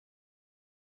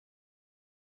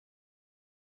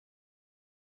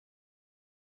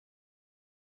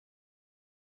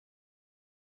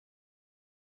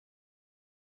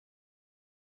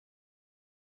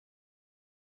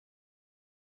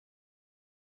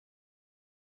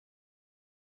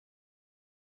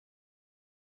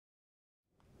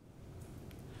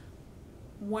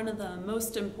One of the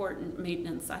most important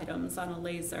maintenance items on a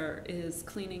laser is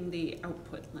cleaning the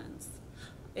output lens.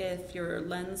 If your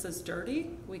lens is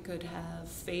dirty, we could have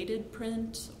faded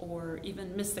print or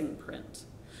even missing print.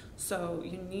 So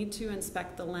you need to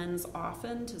inspect the lens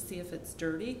often to see if it's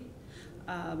dirty.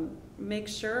 Make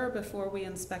sure before we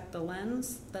inspect the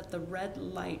lens that the red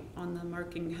light on the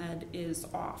marking head is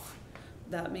off.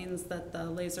 That means that the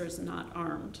laser is not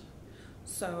armed.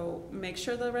 So make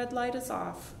sure the red light is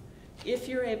off. If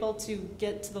you're able to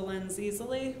get to the lens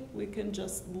easily, we can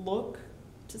just look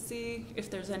to see if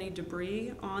there's any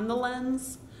debris on the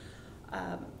lens.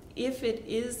 If it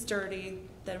is dirty,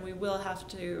 then we will have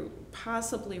to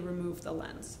possibly remove the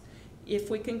lens.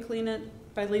 If we can clean it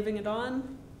by leaving it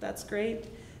on, that's great.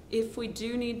 If we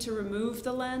do need to remove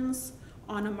the lens,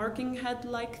 on a marking head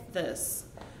like this,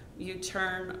 you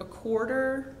turn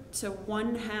 1/4 to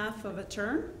 1/2 of a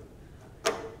turn,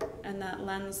 and that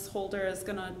lens holder is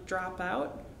going to drop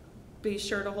out. Be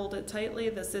sure to hold it tightly.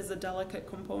 This is a delicate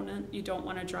component. You don't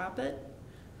want to drop it.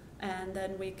 And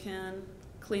then we can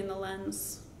clean the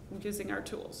lens using our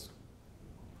tools.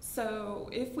 So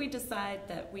if we decide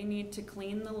that we need to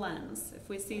clean the lens, if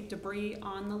we see debris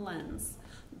on the lens,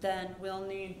 then we'll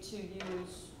need to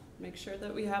make sure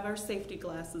that we have our safety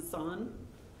glasses on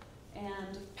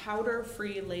and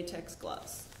powder-free latex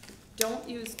gloves. Don't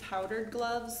use powdered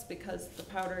gloves because the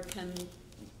powder can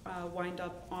wind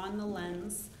up on the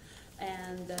lens,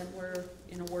 and then we're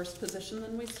in a worse position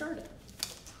than we started.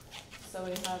 So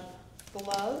we have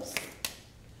gloves,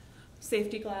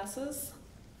 safety glasses.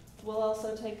 We'll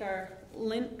also take our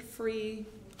lint-free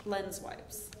lens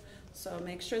wipes. So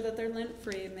make sure that they're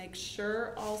lint-free. Make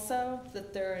sure also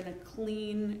that they're in a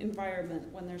clean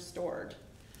environment when they're stored.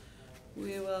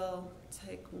 We will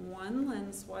take one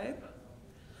lens wipe,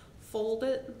 fold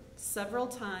it several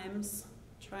times,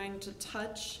 trying to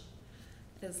touch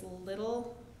as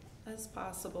little as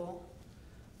possible.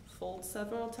 Fold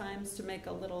several times to make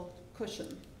a little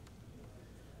cushion.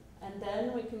 And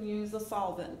then we can use a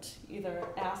solvent, either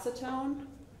acetone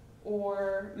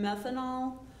or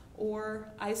methanol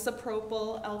or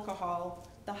isopropyl alcohol,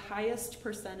 the highest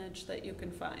percentage that you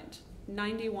can find.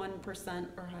 91%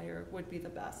 or higher would be the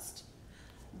best.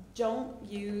 Don't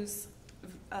use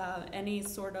any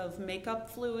sort of makeup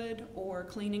fluid or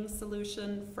cleaning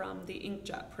solution from the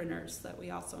inkjet printers that we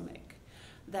also make.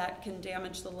 That can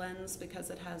damage the lens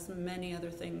because it has many other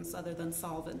things other than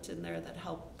solvent in there that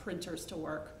help printers to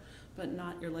work, but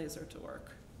not your laser to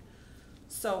work.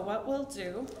 So what we'll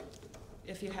do,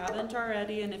 if you haven't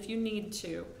already and if you need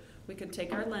to, we can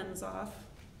take our lens off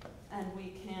and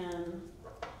we can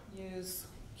use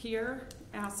here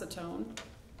acetone.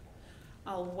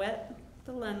 I'll wet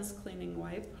the lens cleaning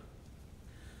wipe.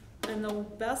 And the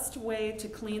best way to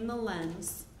clean the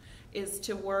lens is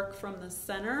to work from the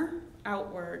center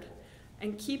outward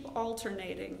and keep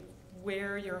alternating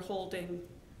where you're holding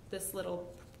this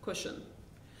little cushion.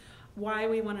 Why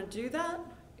we want to do that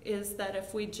is that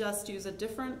if we just use a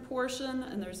different portion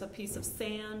and there's a piece of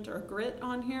sand or grit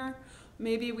on here,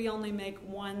 maybe we only make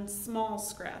one small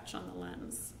scratch on the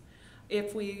lens.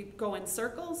 If we go in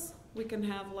circles, we can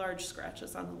have large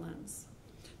scratches on the lens.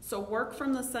 So work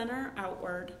from the center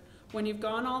outward. When you've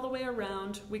gone all the way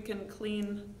around, we can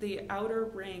clean the outer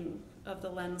ring of the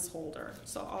lens holder,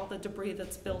 so all the debris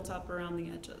that's built up around the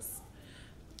edges.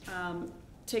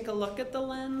 Take a look at the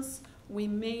lens. We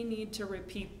may need to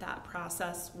repeat that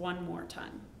process one more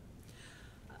time.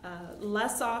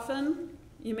 Less often,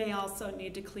 you may also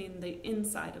need to clean the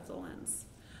inside of the lens.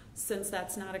 Since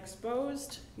that's not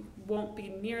exposed, it won't be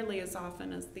nearly as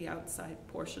often as the outside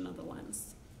portion of the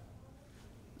lens.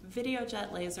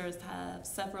 Videojet lasers have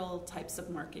several types of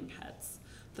marking heads.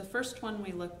 The first one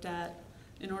we looked at,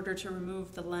 in order to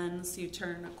remove the lens, you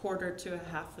turn 1/4 to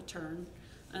 1/2 a turn,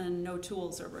 and no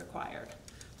tools are required.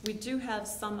 We do have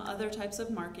some other types of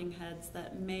marking heads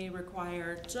that may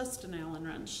require just an Allen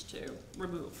wrench to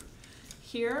remove.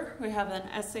 Here we have an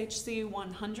SHC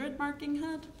 100 marking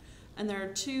head, and there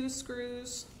are 2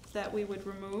 screws that we would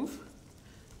remove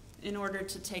in order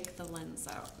to take the lens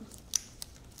out.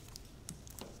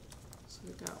 So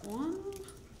we've got 1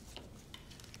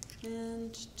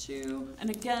 and 2, and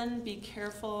again, be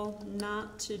careful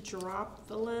not to drop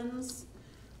the lens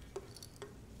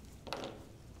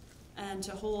and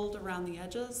to hold around the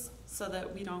edges so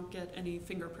that we don't get any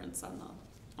fingerprints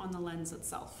on the lens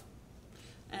itself.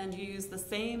 And you use the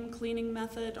same cleaning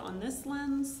method on this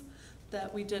lens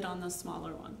that we did on the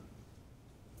smaller one.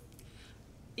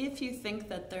 If you think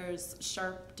that there's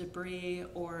sharp debris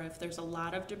or if there's a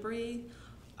lot of debris,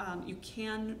 you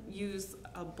can use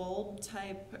a bulb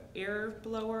type air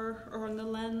blower on the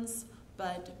lens,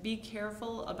 but be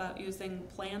careful about using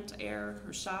plant air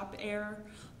or shop air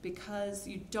because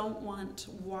you don't want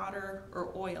water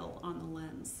or oil on the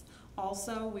lens.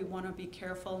 Also, we want to be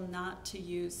careful not to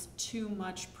use too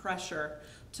much pressure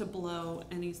to blow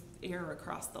any air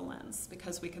across the lens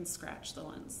because we can scratch the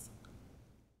lens.